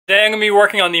Today I'm going to be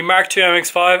working on the Mark II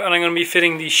MX-5 and I'm going to be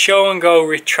fitting the Show and Go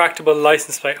retractable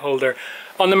license plate holder.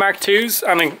 On the Mark IIs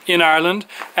and in Ireland,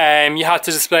 you had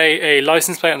to display a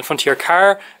license plate on the front of your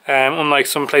car. Unlike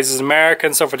some places in America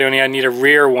and stuff where they only need a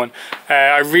rear one.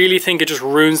 I really think it just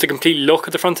ruins the complete look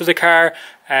at the front of the car,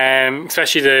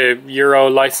 especially the Euro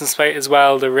license plate as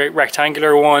well, the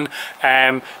rectangular one.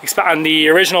 And the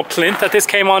original plinth that this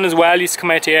came on as well used to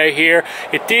come out here.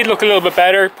 It did look a little bit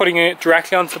better putting it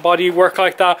directly onto the body work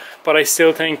like that, but I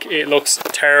still think it looks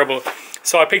terrible.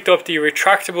 So I picked up the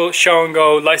retractable Show and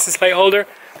Go license plate holder.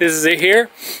 This is it here.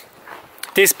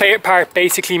 This part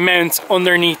basically mounts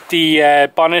underneath the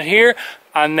bonnet here,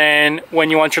 and then when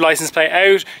you want your license plate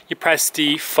out, you press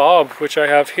the fob, which I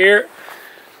have here.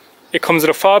 It comes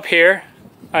with a fob here,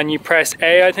 and you press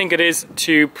A, I think it is,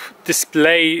 to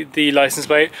display the license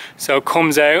plate. So it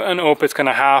comes out and up, it's kind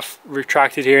of half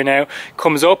retracted here now.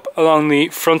 Comes up along the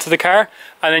front of the car,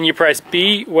 and then you press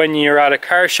B when you're at a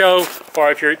car show, or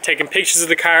if you're taking pictures of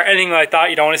the car, anything like that,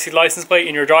 you don't want to see the license plate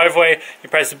in your driveway, you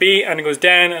press the B and it goes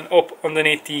down and up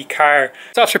underneath the car.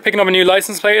 So after picking up a new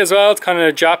license plate as well, it's kind of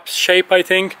a Jap shape, I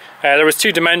think. There was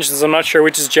two dimensions, I'm not sure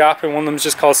which is Jap, and one of them is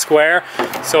just called square.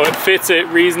 So it fits it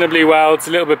reasonably well. It's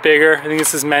a little bit bigger. I think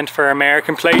this is meant for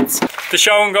American plates. The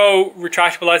Show and Go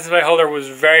retractable license plate holder was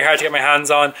very hard to get my hands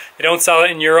on. They don't sell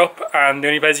it in Europe, and the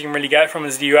only place you can really get it from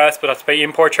is the US, but that's to pay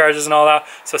import charges and all that.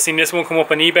 So I've seen this one come up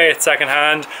on eBay, it's second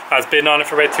hand. I was bidding on it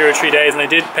for about 2 or 3 days, and I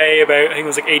did pay about, I think it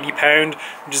was like £80,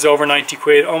 which is over 90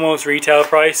 quid, almost retail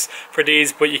price for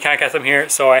these, but you can't get them here,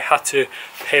 so I had to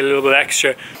pay a little bit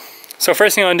extra. So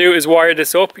first thing I'm going to do is wire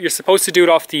this up. You're supposed to do it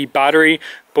off the battery,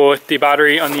 but the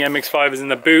battery on the MX-5 is in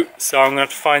the boot, so I'm going to have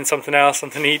to find something else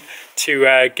underneath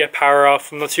to get power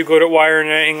off. I'm not too good at wiring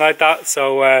or anything like that,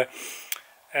 so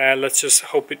let's just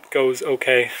hope it goes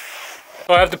okay.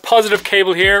 So I have the positive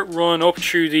cable here run up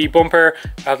through the bumper.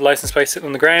 I have the license plate sitting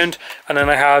on the ground, and then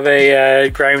I have a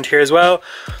ground here as well.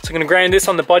 So I'm going to ground this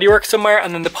on the bodywork somewhere,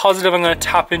 and then the positive I'm going to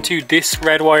tap into this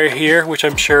red wire here, which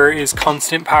I'm sure is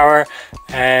constant power.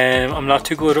 I'm not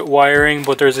too good at wiring,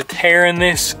 but there's a tear in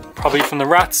this, probably from the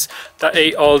rats that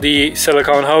ate all the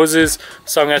silicone hoses.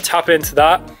 So I'm going to tap into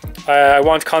that. I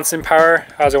want constant power,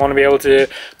 as I want to be able to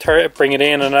bring it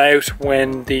in and out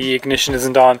when the ignition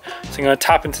isn't on. So I'm going to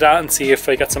tap into that and see if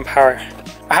I get some power.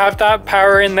 I have that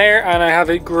power in there and I have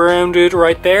it grounded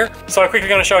right there. So I'm quickly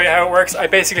going to show you how it works. I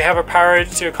basically have it powered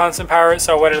to a constant power,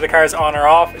 so whether the car is on or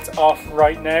off, it's off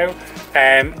right now.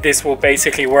 This will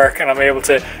basically work, and I'm able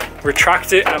to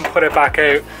retract it and put it back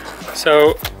out.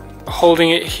 So holding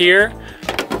it here,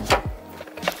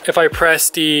 if I press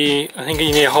the, I think you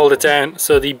need to hold it down,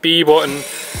 so the B button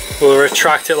will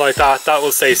retract it like that. That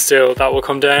will stay still, that will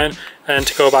come down, and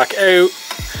to go back out,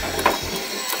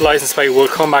 license plate will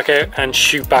come back out and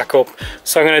shoot back up.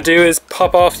 So I'm going to do is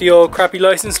pop off the old crappy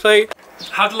license plate.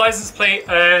 I have the license plate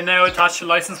now attached to the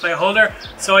license plate holder,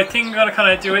 so I think I'm going to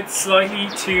kind of do it slightly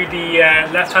to the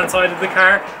left hand side of the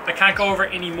car. I can't go over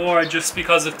it anymore just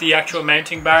because of the actual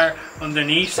mounting bar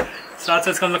underneath. So that's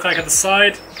what it's going to look like at the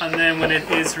side, and then when it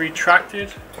is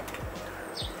retracted,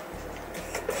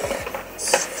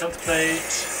 tilt the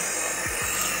plate.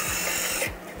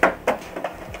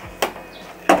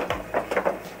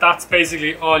 That's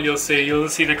basically all you'll see. You'll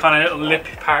see the kind of little lip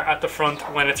part at the front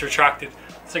when it's retracted.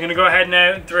 So I'm going to go ahead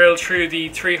now, drill through the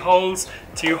 3 holes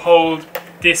to hold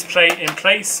this plate in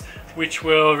place, which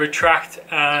will retract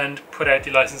and put out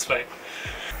the license plate.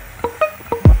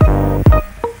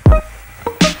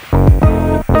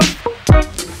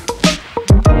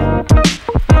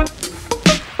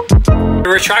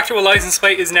 The retractable license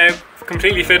plate is now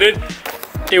completely fitted.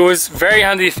 It was very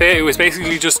handy to fit. It was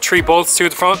basically just 3 bolts, 2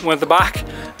 at the front, 1 at the back,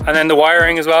 and then the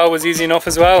wiring as well was easy enough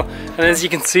as well. And as you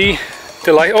can see,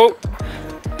 the light, oh,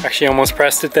 actually almost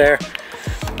pressed it there.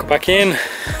 Go back in.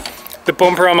 The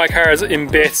bumper on my car is in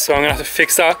bits, so I'm gonna have to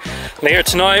fix that later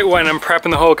tonight when I'm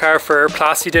prepping the whole car for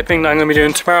plasti dipping that I'm gonna be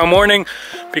doing tomorrow morning,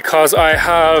 because I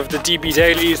have the DB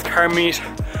Dailies car meet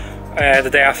the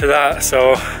day after that,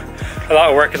 so a lot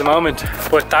of work at the moment.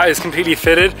 But that is completely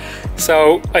fitted,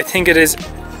 so I think it is,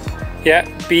 yeah,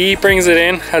 B brings it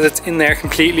in as it's in there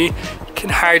completely. You can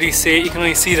hardly see it, you can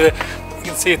only see you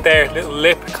can see it there, little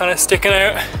lip kind of sticking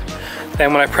out.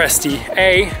 Then when I press the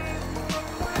A,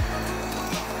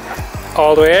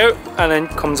 all the way out, and then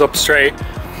comes up straight,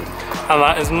 and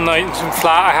that is nice and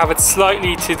flat. I have it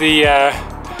slightly to the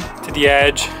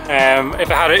edge. If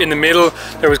I had it in the middle,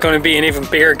 there was going to be an even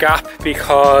bigger gap,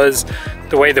 because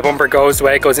the way the bumper goes, the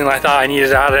way it goes in like that, I needed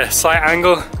to add a slight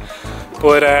angle.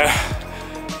 But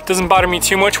it doesn't bother me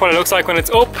too much what it looks like when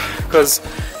it's up, because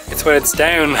it's when it's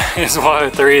down is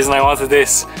the reason I wanted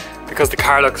this, because the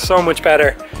car looks so much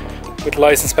better with the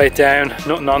license plate down,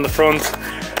 nothing on the front.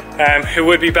 It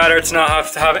would be better to not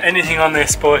have to have anything on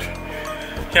this, but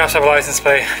you have to have a license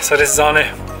plate, so this is on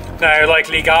it. Now, like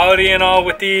legality and all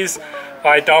with these,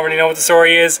 I don't really know what the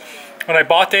story is. When I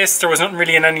bought this, there was nothing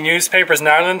really in any newspapers in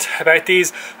Ireland about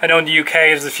these. I know in the UK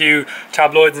there's a few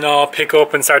tabloids and all pick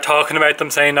up and start talking about them,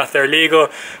 saying that they're legal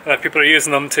and that people are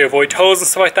using them to avoid tolls and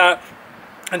stuff like that.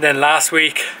 And then last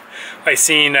week I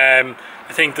seen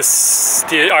I think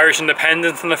the Irish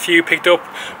Independent and a few picked up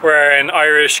where an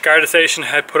Irish Garda station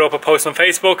had put up a post on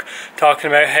Facebook talking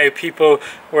about how people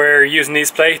were using these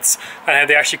plates and how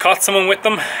they actually caught someone with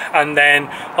them, and then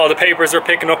all the papers were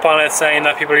picking up on it saying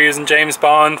that people are using James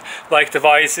Bond like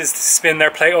devices to spin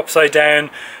their plate upside down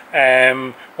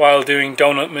while doing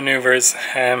donut maneuvers.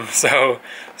 So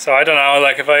I don't know,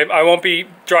 like if I won't be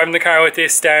driving the car with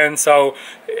this down, so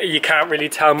you can't really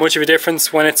tell much of a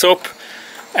difference when it's up.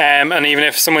 And even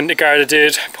if someone, the Garda,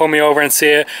 did pull me over and see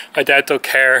it, I doubt they'll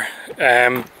care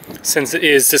since it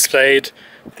is displayed.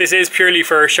 This is purely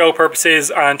for show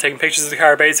purposes and taking pictures of the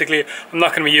car basically. I'm not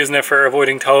going to be using it for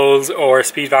avoiding tolls or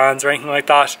speed vans or anything like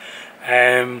that.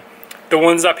 The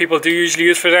ones that people do usually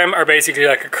use for them are basically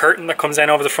like a curtain that comes in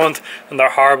over the front, and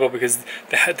they're horrible because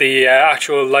the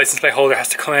actual license plate holder has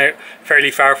to come out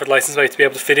fairly far for the license plate to be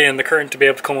able to fit in, the curtain to be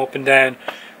able to come up and down.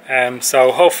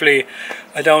 So hopefully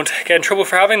I don't get in trouble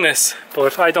for having this,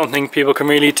 but I don't think people can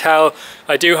really tell.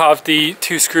 I do have the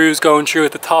 2 screws going through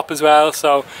at the top as well,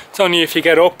 so it's only if you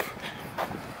get up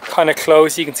kind of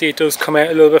close you can see it does come out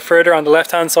a little bit further on the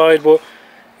left hand side, but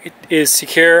it is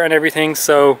secure and everything,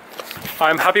 so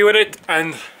I'm happy with it,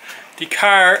 and the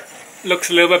car looks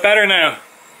a little bit better now.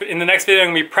 In the next video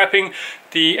I'm going to be prepping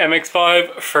the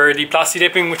MX-5 for the plasti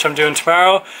dipping, which I'm doing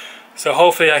tomorrow. So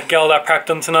hopefully I can get all that prep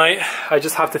done tonight. I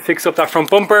just have to fix up that front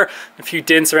bumper, a few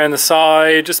dents around the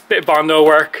side, just a bit of barn door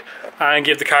work, and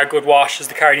give the car a good wash as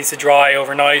the car needs to dry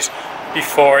overnight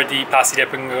before the plasti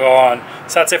dipping can go on.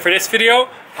 So that's it for this video.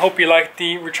 I hope you like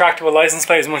the retractable license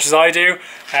plate as much as I do.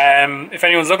 If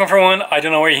anyone's looking for one, I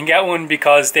don't know where you can get one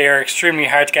because they are extremely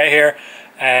hard to get here.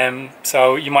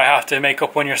 So you might have to make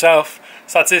up one yourself.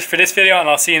 So that's it for this video, and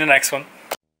I'll see you in the next one.